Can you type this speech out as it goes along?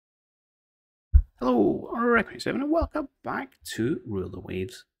Hello, Requiem7, and welcome back to Rule the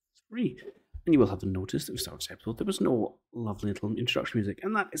Waves 3. And you will have noticed at the start of this episode there was no lovely little introduction music,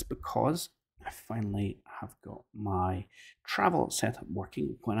 and that is because I finally have got my travel setup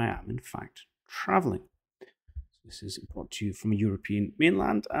working when I am in fact travelling. So this is brought to you from a European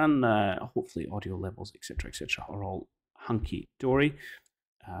mainland, and hopefully audio levels, etc., are all hunky-dory.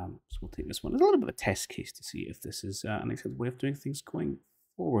 So we'll take this one as a little bit of a test case to see if this is an acceptable way of doing things going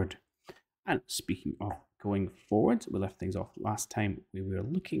forward. And speaking of going forward, we left things off last time. We were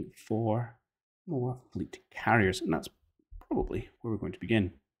looking for more fleet carriers, and that's probably where we're going to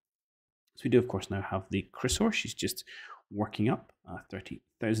begin. So we do, of course, now have the Chrysor. She's just working up a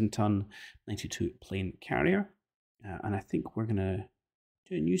 30,000 ton 92 plane carrier, and I think we're going to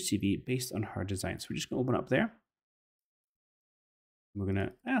do a new CV based on her design. So we're just going to open up there. We're going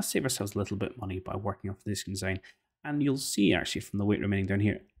to save ourselves a little bit of money by working off this design, and you'll see actually from the weight remaining down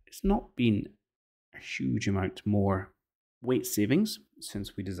here, it's not been a huge amount more weight savings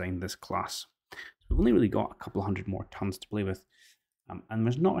since we designed this class. So we've only really got a couple hundred more tons to play with, and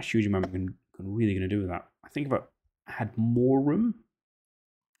there's not a huge amount we're really going to do with that. I think if I had more room,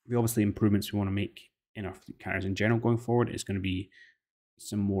 the obviously improvements we want to make in our fleet carriers in general going forward is going to be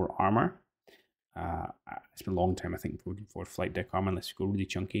some more armor. It's been a long time, I think, looking forward flight deck armor unless you go really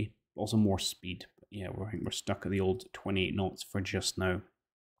chunky. Also more speed. But yeah, we're stuck at the old 28 knots for just now.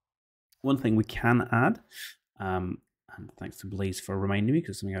 One thing we can add, and thanks to Blaze for reminding me,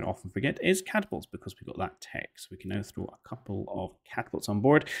 because something I'd often forget, is catapults, because we got that tech. So we can now throw a couple of catapults on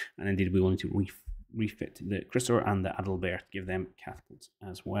board, and indeed we will need to refit the Chrysor and the Adalbert to give them catapults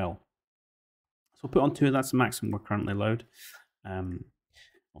as well. So we'll put on 2, that's the maximum we're currently allowed.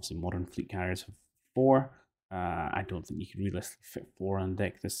 Obviously modern fleet carriers have 4. I don't think you can realistically fit 4 on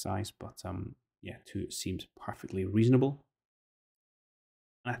deck this size, but yeah, 2 seems perfectly reasonable.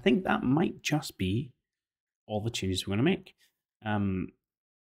 And I think that might just be all the changes we're going to make.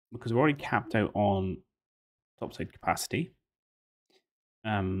 Because we're already capped out on topside capacity.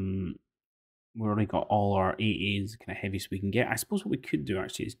 We've already got all our AAs kind of heavy so we can get. I suppose what we could do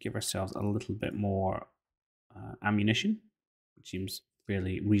actually is give ourselves a little bit more ammunition, which seems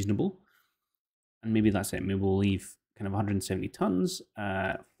fairly reasonable. And maybe that's it. Maybe we'll leave kind of 170 tons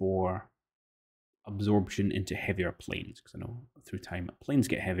for absorption into heavier planes, because I know through time planes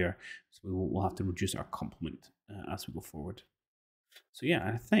get heavier, so we'll have to reduce our complement as we go forward. So yeah,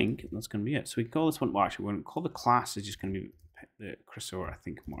 I think that's going to be it. So we can call this one, well actually we're going to call the class is just going to be the Chrysor, I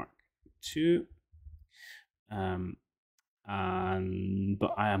think, Mark II. But I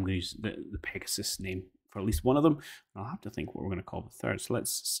am going to use the Pegasus name for at least one of them. I'll have to think what we're going to call the third. So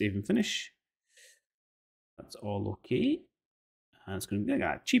let's save and finish. That's all okay. And it's going to be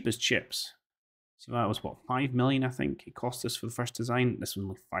cheapest chips. So that was what, 5 million, I think it cost us for the first design. This one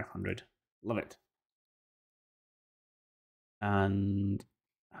was 500. Love it. And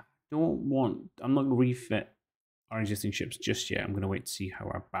I'm not going to refit our existing ships just yet. I'm going to wait to see how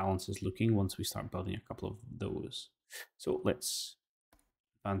our balance is looking once we start building a couple of those. So let's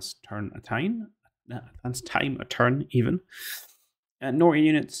advance time a turn even. Norton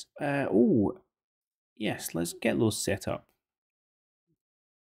units. Oh, yes, let's get those set up.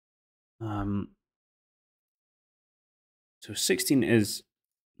 So 16 is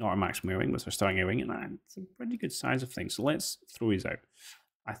not our maximum air wing, but it's our starting air wing, and it's a pretty good size of things. So let's throw these out.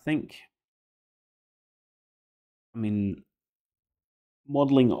 I think,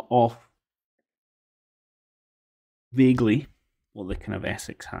 modelling off vaguely what the kind of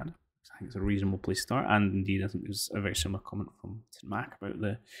Essex had, I think it's a reasonable place to start. And indeed, I think there's a very similar comment from St. Mac about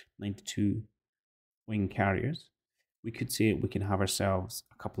the 92 wing carriers. We could say we can have ourselves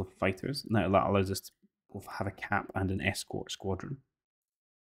a couple of fighters. Now that allows us to both have a cap and an escort squadron.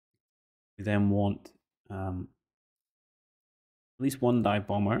 We then want at least 1 dive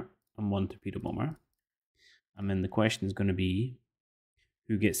bomber and 1 torpedo bomber. And then the question is going to be,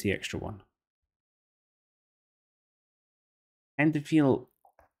 who gets the extra one? I tend to feel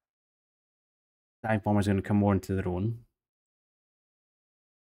dive bombers are going to come more into their own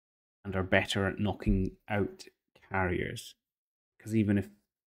and are better at knocking out carriers. Because even if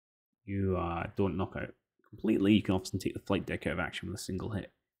you don't knock out completely, you can often take the flight deck out of action with a single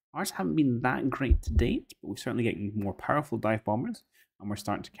hit. Ours haven't been that great to date, but we're certainly getting more powerful dive bombers, and we're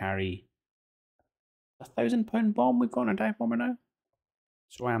starting to carry a 1,000-pound bomb we've got on our dive bomber now.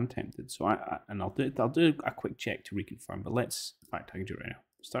 So I am tempted. So I'll do a quick check to reconfirm. But let's, in fact, I can do it right now.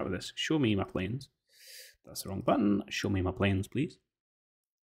 Start with this. Show me my planes. That's the wrong button. Show me my planes, please.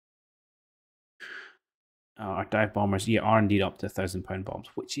 Our dive bombers, yeah, are indeed up to 1,000-pound bombs,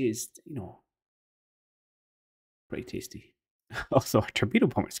 which is, pretty tasty. Also, our torpedo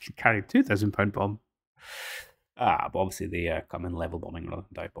bombers can carry a 2,000-pound bomb. But obviously they come in level bombing rather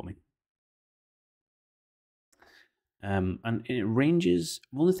than dive bombing. And it ranges.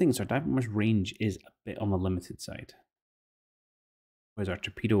 One of the things, our dive bomber's range is a bit on the limited side. Whereas our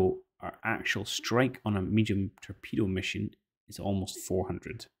actual strike on a medium torpedo mission is almost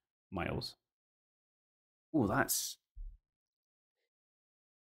 400 miles. Oh, that's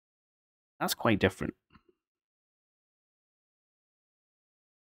quite different.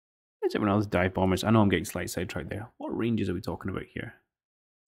 There's everyone else dive bombers. I know I'm getting slightly sidetracked there. What ranges are we talking about here?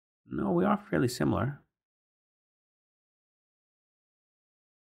 No, we are fairly similar.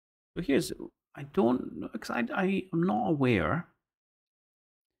 But here's, I don't know, because I'm not aware,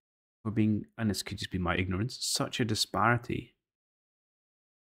 and this could just be my ignorance, such a disparity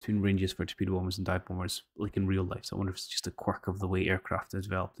between ranges for torpedo bombers and dive bombers, like in real life. So I wonder if it's just a quirk of the way aircraft is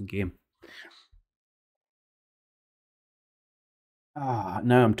developed in game.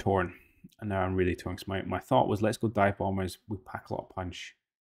 Now I'm torn. And now I'm really torn. Because my thought was, let's go dive bombers, we pack a lot of punch.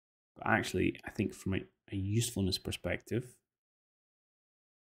 But actually, I think from a usefulness perspective,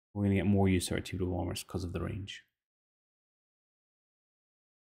 we're going to get more use out of torpedo bombers because of the range.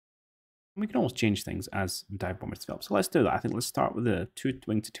 And we can always change things as dive bombers develop. So let's do that. I think let's start with the 2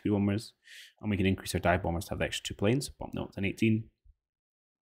 wing to torpedo bombers, and we can increase our dive bombers to have the extra 2 planes. Bump that to an 18.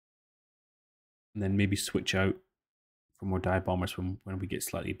 And then maybe switch out for more dive bombers when we get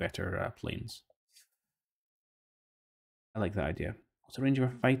slightly better planes. I like that idea. What's the range of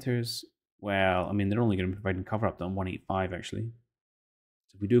our fighters? Well, I mean, they're only going to be providing cover up to 185, actually.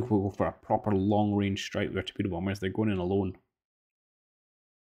 So if we do go for a proper long-range strike with our torpedo bombers, they're going in alone.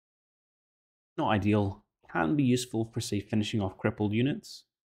 Not ideal. Can be useful for, say, finishing off crippled units.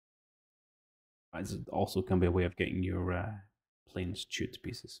 But it also can be a way of getting your planes chewed to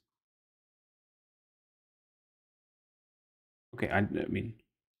pieces. Okay, I mean,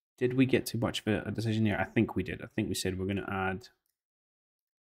 did we get too much of a decision here? I think we did. I think we said we're going to add,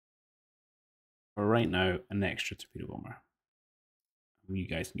 for right now, an extra torpedo bomber. You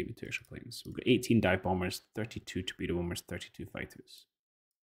guys can give me 2 extra planes. So we've got 18 dive bombers, 32 torpedo bombers, 32 fighters.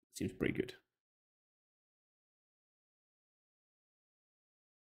 Seems pretty good.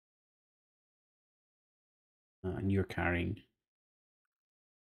 And you're carrying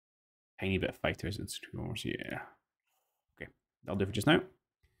a tiny bit of fighters and torpedo bombers. Yeah. Okay, that'll do for just now.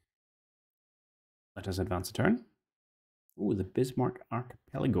 Let us advance a turn. Oh, the Bismarck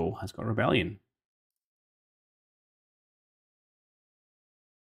Archipelago has got a rebellion.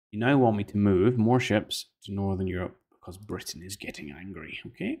 You now want me to move more ships to Northern Europe because Britain is getting angry,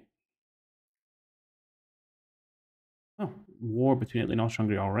 okay? Oh, war between Italy and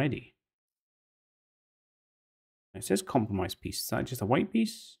Austria-Hungary already. It says compromise peace. Is that just a white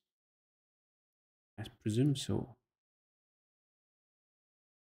peace? I presume so.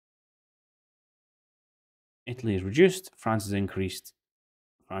 Italy is reduced. France is increased.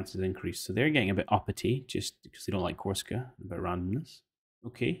 France is increased. So they're getting a bit uppity just because they don't like Corsica. A bit of randomness.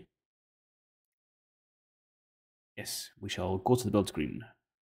 Okay. Yes, we shall go to the build screen.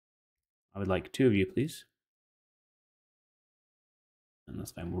 I would like 2 of you, please. And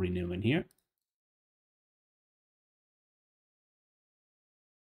that's fine. We'll rename in here.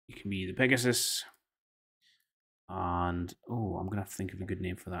 You can be the Pegasus. And, oh, I'm going to have to think of a good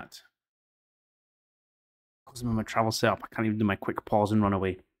name for that. Because I'm in my travel setup, I can't even do my quick pause and run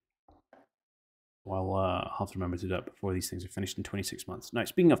away. Well, I'll have to remember to do that before these things are finished in 26 months. Now,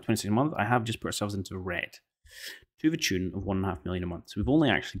 speaking of 26 months, I have just put ourselves into red to the tune of 1.5 million a month. So we've only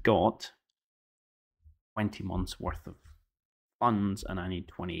actually got 20 months worth of funds, and I need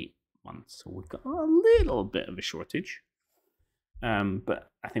 28 months. So we've got a little bit of a shortage.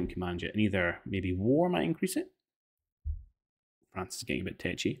 But I think we can manage it. And either maybe war might increase it. France is getting a bit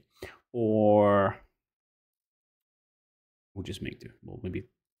tetchy. Or we'll just make do. We'll maybe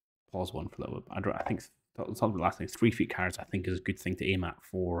pause one for a little bit. I think the last thing, 3 feet carriers, I think is a good thing to aim at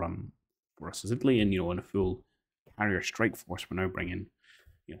for us as Italy, and in a full carrier strike force, we're now bringing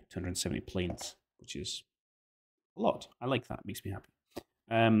 270 planes, which is a lot. I like that. It makes me happy.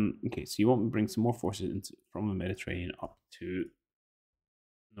 Okay, so you want me to bring some more forces from the Mediterranean up to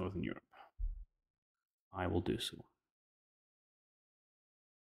Northern Europe. I will do so.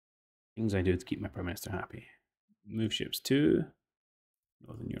 Things I do to keep my Prime Minister happy. Move ships to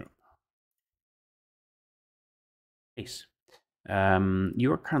Northern Europe. Nice.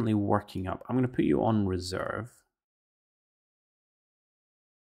 You are currently working up. I'm going to put you on reserve.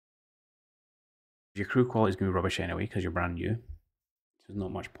 Your crew quality is going to be rubbish anyway because you're brand new. There's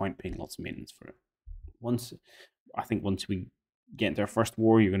not much point paying lots of maintenance for it. I think once we get into our first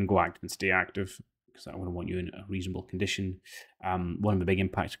war, you're going to go active and stay active. because I'm going to want you in a reasonable condition. One of the big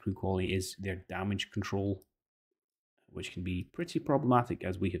impacts of crew quality is their damage control, which can be pretty problematic,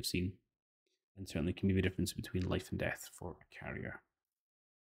 as we have seen, and certainly can be the difference between life and death for a carrier.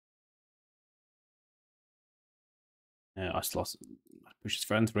 Us lost pushes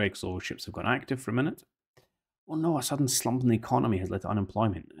further right, so ships have gone active for a minute. Oh no, a sudden slump in the economy has led to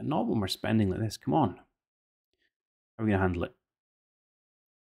unemployment. And not when we're spending like this, come on. How are we going to handle it?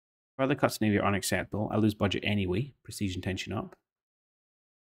 Further cuts in Navy are unacceptable. I lose budget anyway. Prestige and tension up.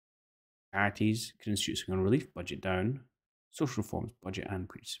 Charities, institutes on relief, budget down. Social reforms, budget and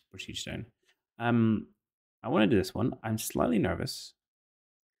prestige down. I want to do this one. I'm slightly nervous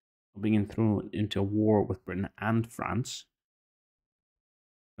of being thrown into a war with Britain and France.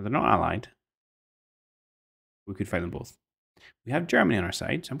 They're not allied. We could fight them both. We have Germany on our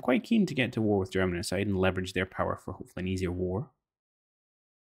side, so I'm quite keen to get to war with Germany on our side and leverage their power for hopefully an easier war.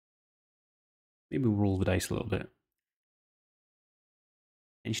 Maybe we'll roll the dice a little bit.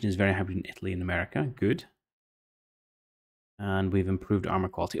 Tension is very high between Italy and America. Good. And we've improved armor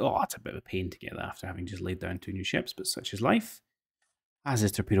quality. Oh, that's a bit of a pain to get that after having just laid down 2 new ships, but such is life. As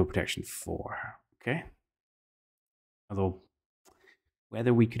is torpedo protection 4. Okay. Although,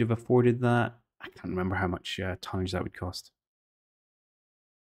 whether we could have afforded that, I can't remember how much tonnage that would cost.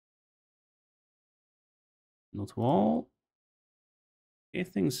 Not all. Okay,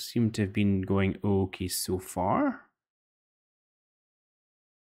 things seem to have been going okay so far.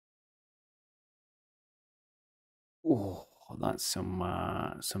 Oh, that's some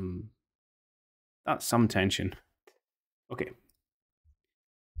tension. Okay.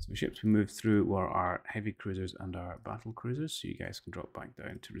 So ships we move through were our heavy cruisers and our battle cruisers, so you guys can drop back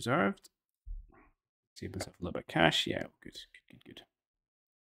down to reserved. Save myself a little bit of cash. Yeah, good.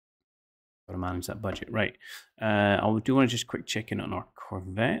 Got to manage that budget. Right. I do want to just quick check in on our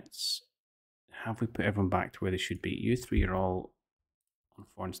corvettes. Have we put everyone back to where they should be? You 3 are all on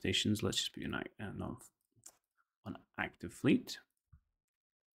foreign stations. Let's just put you on active fleet.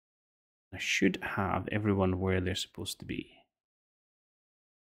 I should have everyone where they're supposed to be.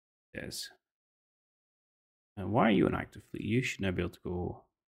 Yes. And why are you on active fleet? You should now be able to go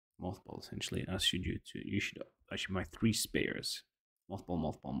mothball essentially, as should you too. You should actually my 3 spares.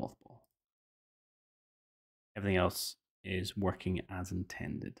 Mothball. Everything else is working as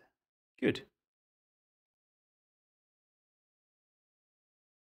intended. Good.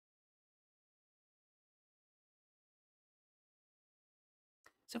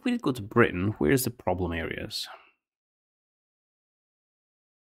 So if we did go to Britain, where's the problem areas?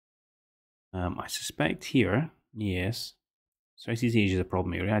 I suspect here, yes. Southeast Asia is a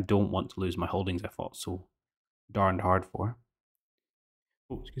problem area. I don't want to lose my holdings I fought so darned hard for.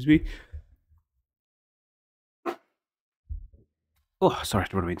 Oh, excuse me. Oh, sorry, I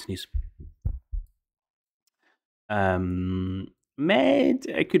don't want to sneeze. Med,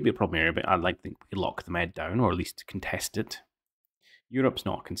 it could be a problem area, but I'd like to think we could lock the Med down, or at least contest it. Europe's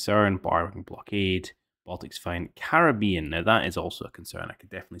not a concern. Barring blockade. Baltic's fine. Caribbean, now that is also a concern. I could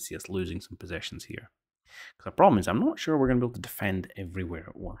definitely see us losing some possessions here. Because the problem is, I'm not sure we're going to be able to defend everywhere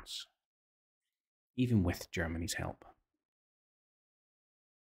at once. Even with Germany's help.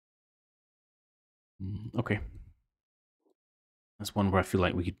 Okay. That's one where I feel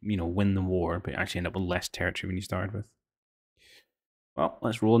like we could, win the war, but actually end up with less territory than you started with. Well,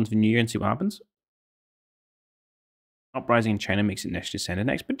 let's roll into the new year and see what happens. Uprising in China makes it necessary to send an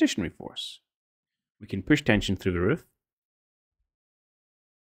expeditionary force. We can push tension through the roof.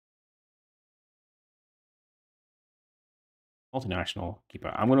 Multinational, keep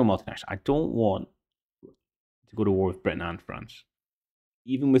it. I'm going to multinational. I don't want to go to war with Britain and France.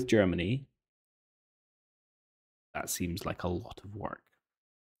 Even with Germany, that seems like a lot of work.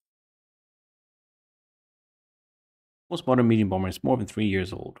 Most modern medium bomber is more than 3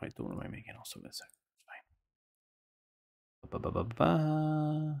 years old. I don't know why I'm making also this. It's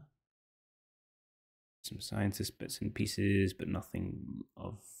fine. Some scientist bits and pieces, but nothing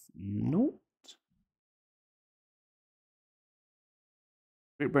of note.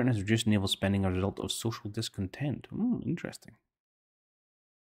 Great Britain has reduced naval spending as a result of social discontent. Interesting.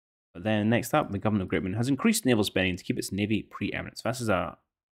 But then next up, the government of Great Britain has increased naval spending to keep its navy preeminent. So this is a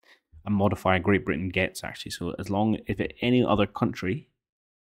modifier Great Britain gets, actually. So if any other country,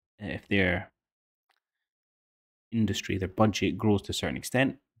 if their industry, their budget grows to a certain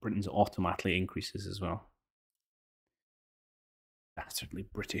extent, Britain's automatically increases as well. That's certainly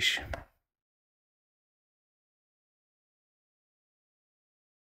British.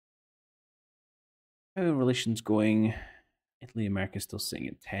 How are relations going? Italy, America still sitting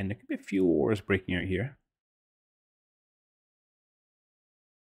at 10. There could be a few wars breaking out here.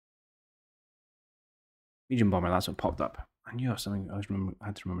 Medium bomber, that's what popped up. I knew something. I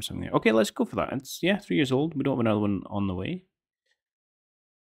had to remember something there. Okay, let's go for that. It's 3 years old. We don't have another one on the way.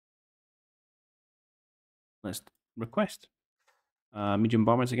 Let's request. Medium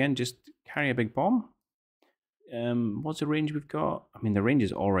bombers again. Just carry a big bomb. What's the range we've got? I mean, the range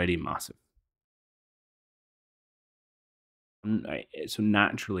is already massive. So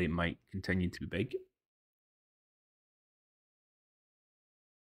naturally, it might continue to be big.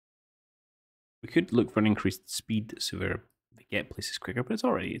 We could look for an increased speed so they get places quicker, but it's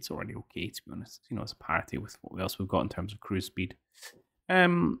already okay, to be honest. You know, it's a parity with what else we've got in terms of cruise speed. Say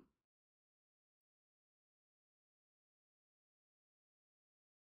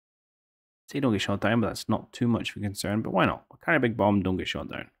don't get shot down, but that's not too much of a concern. But why not? We'll carry a big bomb, don't get shot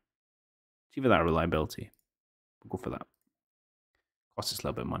down. See for that reliability. We'll go for that. Costs us a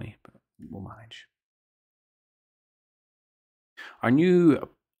little bit of money, but we'll manage. Our new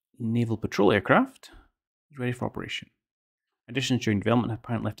naval patrol aircraft is ready for operation. Additions during development have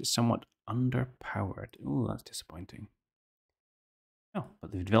apparently left it somewhat underpowered. Oh, that's disappointing. Oh,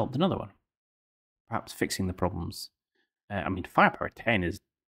 but they've developed another one. Perhaps fixing the problems. I mean, firepower 10 is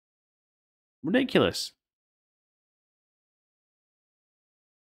ridiculous.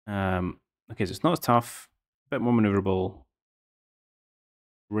 Okay, so it's not as tough, a bit more maneuverable.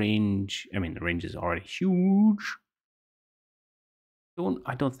 Range, I mean, the range is already huge.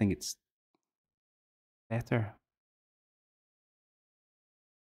 I don't think it's better.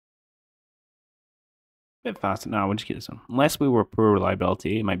 A bit faster. No, we'll just keep this one. Unless we were poor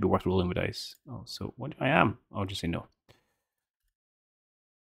reliability, it might be worth rolling the dice. Oh, so what I am? I'll just say no.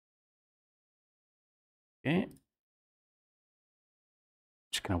 Okay.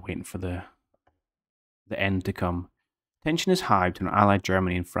 Just kind of waiting for the end to come. Tension is high between allied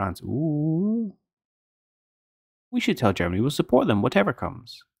Germany and France. Ooh. We should tell Germany we'll support them, whatever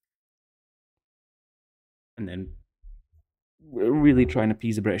comes. And then we're really trying to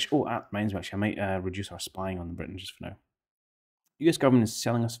appease the British. Oh, that reminds me, actually, I might reduce our spying on the Britain just for now. The US government is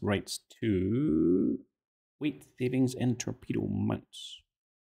selling us rights to weight savings in torpedo mounts.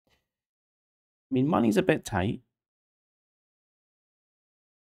 I mean, money's a bit tight.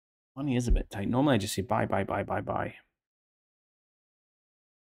 Money is a bit tight. Normally I just say buy, buy, buy, buy, buy.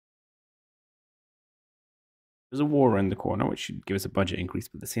 There's a war around the corner, which should give us a budget increase,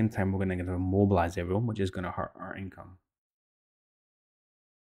 but at the same time, we're going to mobilize everyone, which is going to hurt our income.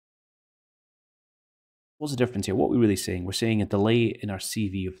 What's the difference here? What are we really saying? We're saying a delay in our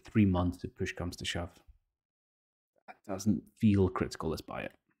CV of 3 months if push comes to shove. That doesn't feel critical. Let's buy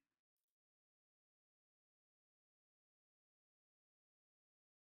it.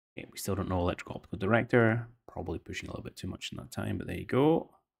 Okay, we still don't know electrical optical director. Probably pushing a little bit too much in that time, but there you go.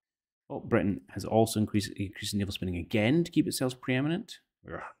 Oh, Britain has also increased naval spending again to keep itself preeminent.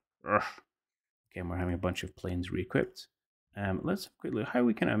 Again, we're having a bunch of planes re-equipped. Let's quickly, how are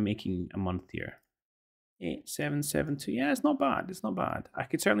we kind of making a month here? 8772. Yeah, it's not bad. It's not bad. I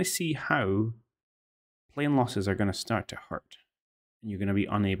could certainly see how plane losses are going to start to hurt, and you're going to be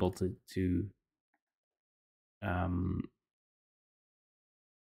unable to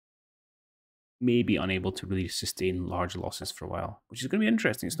maybe unable to really sustain large losses for a while, which is going to be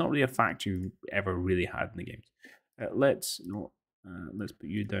interesting. It's not really a fact you ever really had in the games. Let's put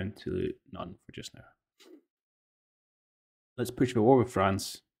you down to none for just now. Let's push for war with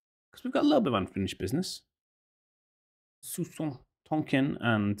France, because we've got a little bit of unfinished business. Sousson, Tonkin,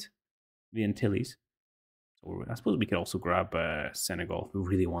 and the Antilles. So I suppose we could also grab Senegal if we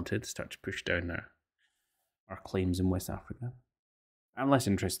really wanted to start to push down our claims in West Africa. I'm less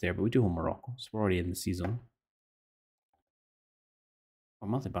interested there, but we do hold Morocco, so we're already in the sea zone. Our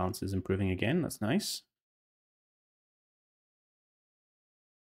monthly balance is improving again. That's nice.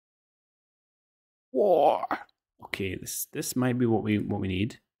 War. Okay, this might be what we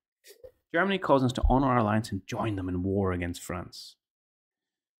need. Germany calls us to honor our alliance and join them in war against France.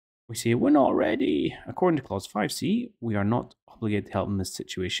 We say we're not ready. According to clause 5c, we are not obligated to help in this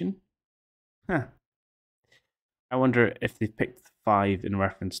situation. Huh. I wonder if they've picked 5 in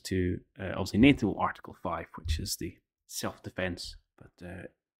reference to obviously NATO Article 5, which is the self-defense, but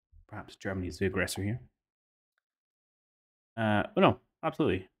perhaps Germany is the aggressor here. Oh no,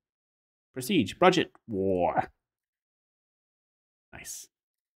 absolutely. Prestige, budget, war. Nice.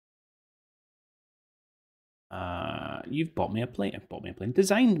 You've bought me a plane.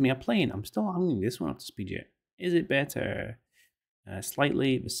 Designed me a plane. I'm still hanging this one up to speed yet. Is it better?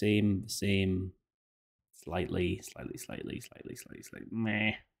 Slightly, the same. Slightly.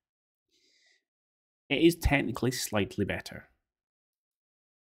 Meh. It is technically slightly better.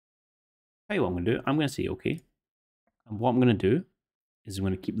 Tell you what I'm going to do. I'm going to say okay. And what I'm going to do is I'm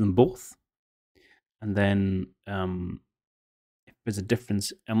going to keep them both. And then if there's a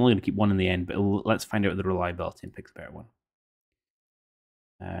difference, I'm only going to keep one in the end, but let's find out the reliability and pick the better one.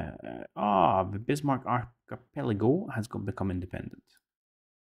 The Bismarck Archipelago has become independent,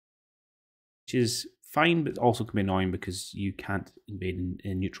 which is fine, but also can be annoying because you can't invade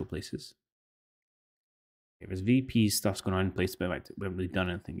in neutral places. Okay, there's VP stuff's going on in places, but we haven't really done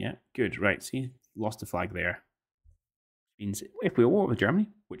anything yet. Good, right, see, lost the flag there. Means if we were war with Germany,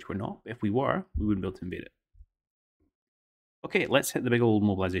 which we're not, but if we were, we wouldn't be able to invade it. Okay, let's hit the big old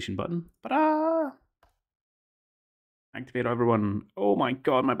mobilization button. Ta-da! Activate everyone. Oh my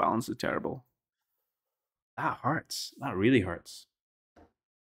god, my balance is terrible. That hurts. That really hurts.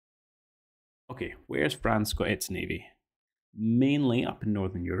 Okay, where's France got its navy? Mainly up in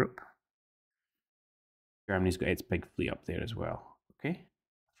Northern Europe. Germany's got its big fleet up there as well. Okay,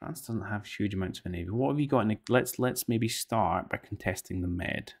 France doesn't have huge amounts of a navy. What have you got? Let's maybe start by contesting the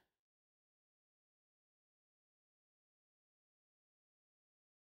Med.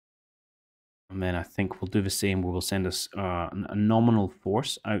 And then I think we'll do the same where we'll send us a nominal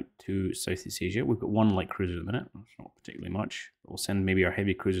force out to Southeast Asia. We've got one light cruiser at the minute. That's not particularly much. We'll send maybe our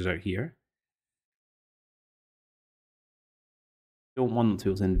heavy cruisers out here. Don't want them to be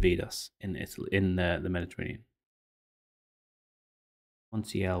able to invade us in Italy, in the Mediterranean. 1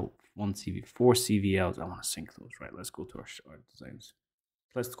 CL, 1 CV, 4 CVLs. I want to sink those. Right, let's go to our designs.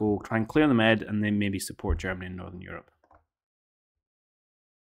 Let's go try and clear the Med and then maybe support Germany and Northern Europe.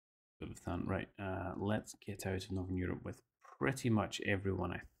 Right, let's get out of Northern Europe with pretty much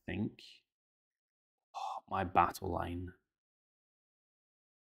everyone, I think. Oh, my battle line.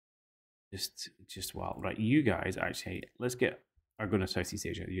 Just wild. Right, you guys actually, let's are going to Southeast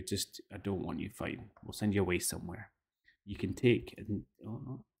Asia. I don't want you fighting. We'll send you away somewhere. You can take,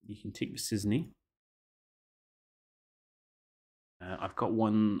 you can take the Sisney. I've got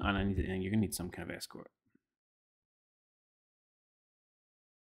one, and you're gonna need some kind of escort.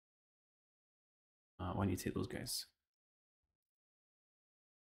 Why don't you take those guys?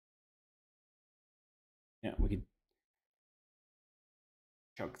 Yeah, we could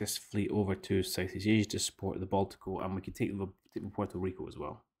chuck this fleet over to Southeast Asia to support the Baltico, and we could take Puerto Rico as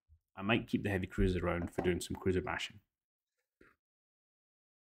well. I might keep the heavy cruisers around for doing some cruiser bashing.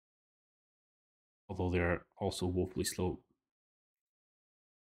 Although they're also woefully slow.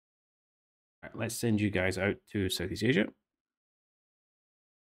 Right, let's send you guys out to Southeast Asia.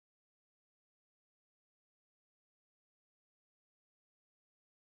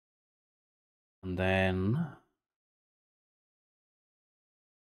 And then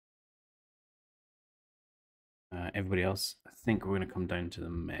everybody else, I think we're going to come down to the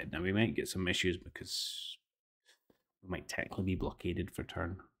Med. Now, we might get some issues because we might technically be blockaded for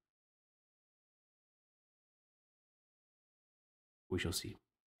turn. We shall see.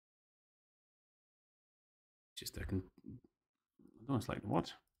 Just I don't know, it's like,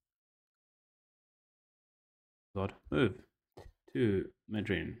 what? God, move to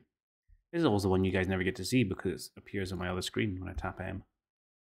Mediterranean. This is always the one you guys never get to see because it appears on my other screen when I tap M.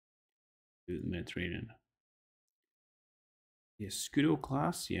 To the Mediterranean. The Escudo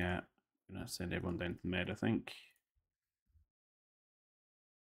class, yeah. I'm gonna send everyone down to the Med, I think.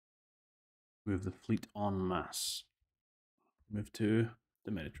 Move the fleet en masse. Move to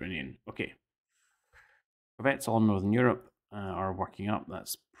the Mediterranean. Okay. Corvettes all in Northern Europe are working up.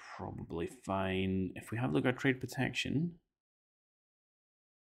 That's probably fine. If we have a look at trade protection,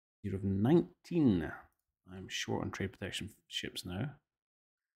 0 of 19. I'm short on trade protection ships now.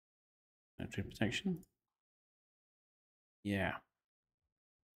 Trade protection. Yeah.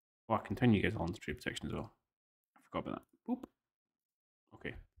 Oh, I can turn you guys on to trade protection as well. I forgot about that. Boop.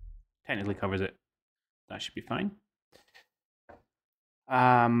 Okay. Technically covers it. That should be fine.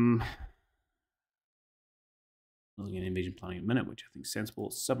 Looking at invasion planning in a minute, which I think is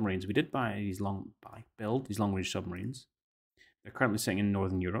sensible. Submarines. We did buy these build these long range submarines. They're currently sitting in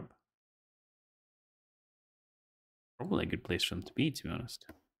Northern Europe. Probably a good place for them to be honest.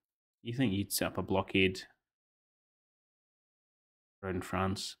 You think you'd set up a blockade around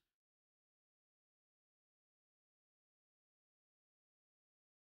France?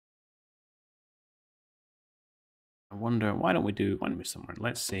 I wonder, why don't we somewhere?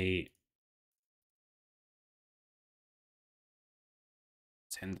 Let's say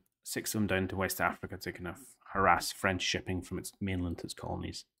send 6 of them down to West Africa to kind of harass French shipping from its mainland to its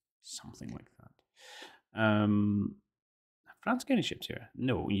colonies. Something like that. France got any ships here?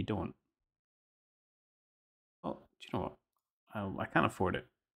 No, you don't. Well, do you know what? I can't afford it.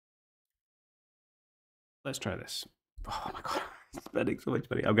 Let's try this. Oh my god, spending so much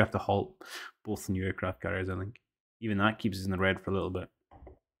money. I'm gonna have to halt both new aircraft carriers, I think. Even that keeps us in the red for a little bit.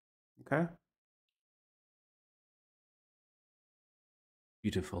 Okay.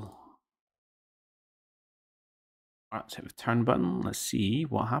 Beautiful. Alright, let's hit the turn button. Let's see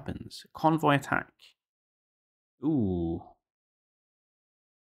what happens. Convoy attack. Ooh.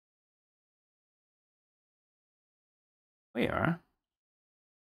 Where?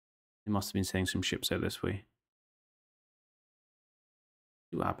 They must have been sending some ships out this way.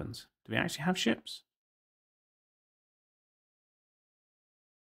 See what happens. Do we actually have ships?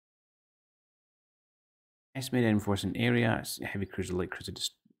 Estimated enemy force in area. Heavy cruiser, light cruiser.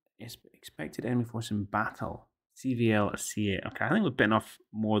 Expected enemy force in battle. CVL, CA. Okay, I think we've bitten off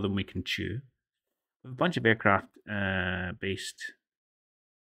more than we can chew. We have a bunch of aircraft based.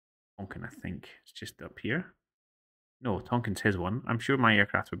 Tonkin, I think. It's just up here. No, Tonkin's his one. I'm sure my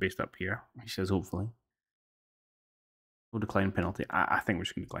aircraft were based up here. He says, hopefully. We'll decline penalty. I think we're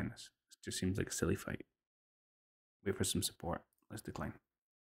just going to decline this. It just seems like a silly fight. Wait for some support. Let's decline.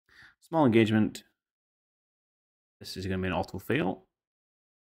 Small engagement. This is going to be an auto fail.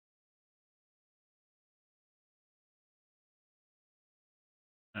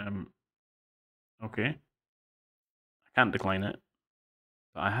 Okay. I can't decline it.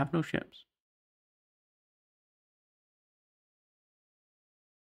 But I have no ships.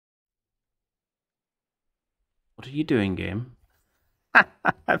 What are you doing, game?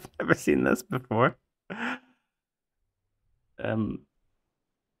 I've never seen this before.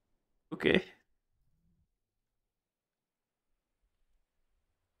 Okay.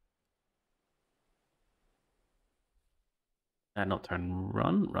 Not turn.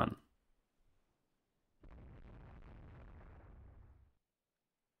 Run.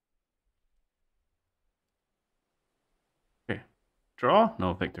 Okay. Draw?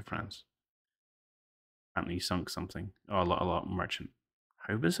 No, Victor France. Apparently he sunk something. Oh, a lot merchant.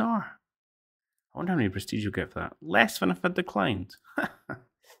 How bizarre. I wonder how many prestige you'll get for that. Less than if I declined.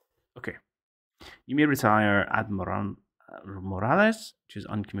 Okay. You may retire Admiral Morales, which is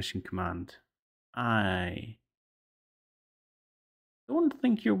uncommissioned command. I don't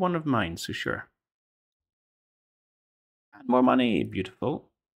think you're one of mine, so sure. Add more money. Beautiful.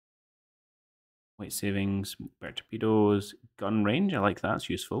 Weight savings, better torpedoes, gun range. I like that. It's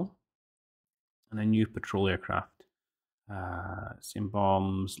useful. And a new patrol aircraft. Same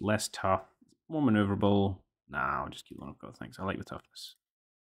bombs, less tough, more maneuverable. Nah, I'll just keep one I've got. Thanks. I like the toughness.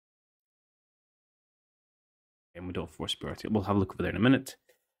 And we don't force priority. We'll have a look over there in a minute.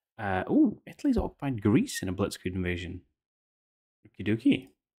 Oh, Italy's occupied Greece in a blitzkrieg invasion. Okie dokie.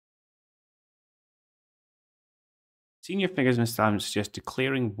 Senior figures in establishment suggest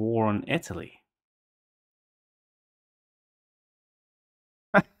declaring war on Italy.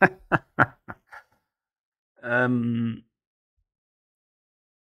 I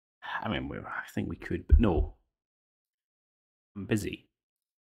mean, I think we could, but no. I'm busy.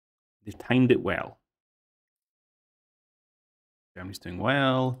 They've timed it well. Germany's doing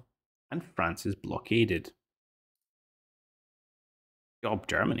well, and France is blockaded. Job,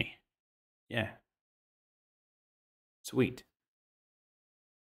 Germany. Yeah. Sweet.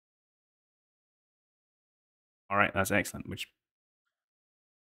 All right, that's excellent. Which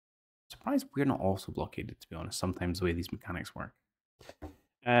I'm surprised we're not also blockaded, to be honest. Sometimes the way these mechanics work.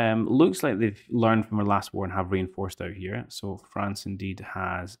 Looks like they've learned from our last war and have reinforced out here. So France indeed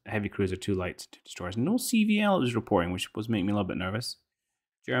has a heavy cruiser, 2 lights, 2 destroyers. No CVL was reporting, which was making me a little bit nervous.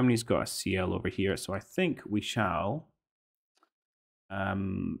 Germany's got a CL over here, so I think we shall. I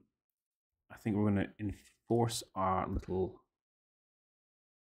think we're going to enforce our little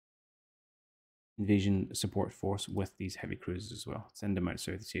invasion support force with these heavy cruisers as well. Send them out to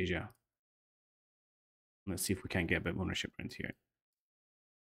Southeast Asia. Let's see if we can't get a bit of ownership around here.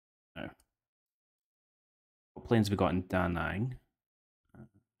 No. What planes have we got in Da Nang?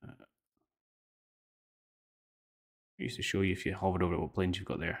 I used to show you if you hovered over what planes you've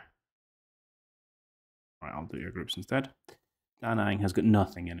got there. Alright, I'll do your groups instead. Da Nang has got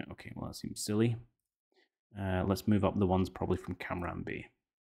nothing in it. Okay, well that seems silly. Let's move up the ones probably from Cam Bay.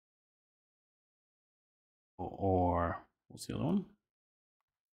 Or what's the other one?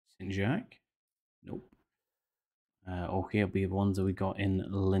 Sinjak? Nope. Okay, it'll be the ones that we got in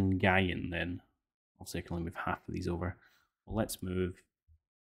Lingayen then. Obviously I can only move half of these over. Well, let's move.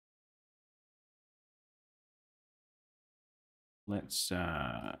 Let's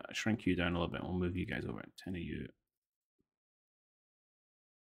shrink you down a little bit. We'll move you guys over. 10 of you.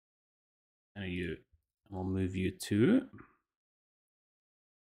 10 of you. And we'll move you to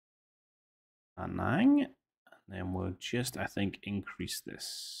Anang. And then we'll just, I think, increase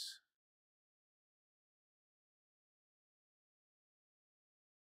this.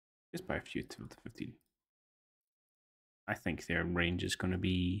 Just by a few to 15. I think their range is going to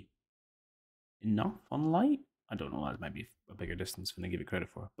be enough on light. I don't know, that might be a bigger distance than they give it credit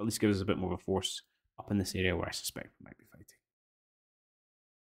for. But at least gives us a bit more of a force up in this area where I suspect we might be fighting.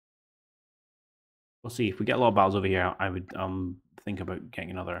 We'll see. If we get a lot of battles over here, I would think about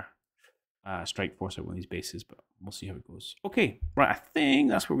getting another strike force at one of these bases, but we'll see how it goes. Okay, right, I think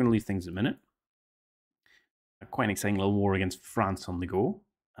that's where we're going to leave things in a minute. Quite an exciting little war against France on the go.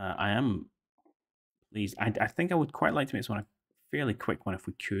 I am pleased. I think I would quite like to make this one a fairly quick one if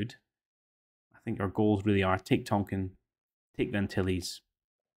we could. I think our goals really are take Tonkin, take the Antilles,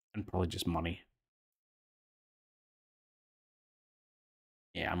 and probably just money.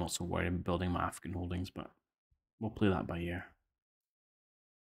 Yeah, I'm not so worried about building my African holdings, but we'll play that by ear.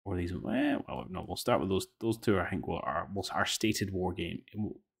 Or these, well, no, we'll start with those two. I think are our stated war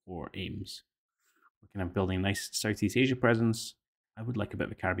aims. We're kind of building a nice Southeast Asia presence. I would like a bit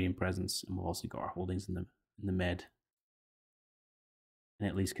of a Caribbean presence, and we've also got our holdings in the Med, and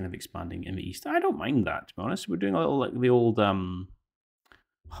at least kind of expanding in the East. I don't mind that, to be honest. We're doing a little like the old I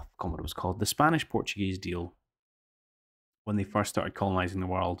forgot what it was called, the Spanish-Portuguese deal when they first started colonizing the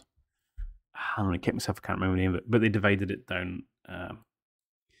world. I don't know, I kicked myself, I can't remember the name of it, but they divided it down.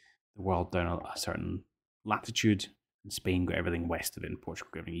 The world down a certain latitude, and Spain got everything west of it, and Portugal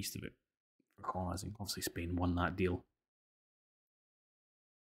got everything east of it for colonizing. Obviously, Spain won that deal.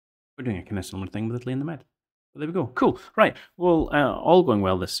 We're doing a kind of similar thing with Italy in the Med. But there we go. Cool. Right. Well, all going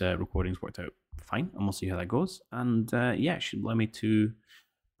well. This recording's worked out fine, and we'll see how that goes. And yeah, it should allow me to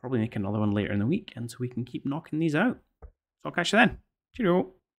probably make another one later in the week, and so we can keep knocking these out. So I'll catch you then.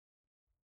 Cheerio.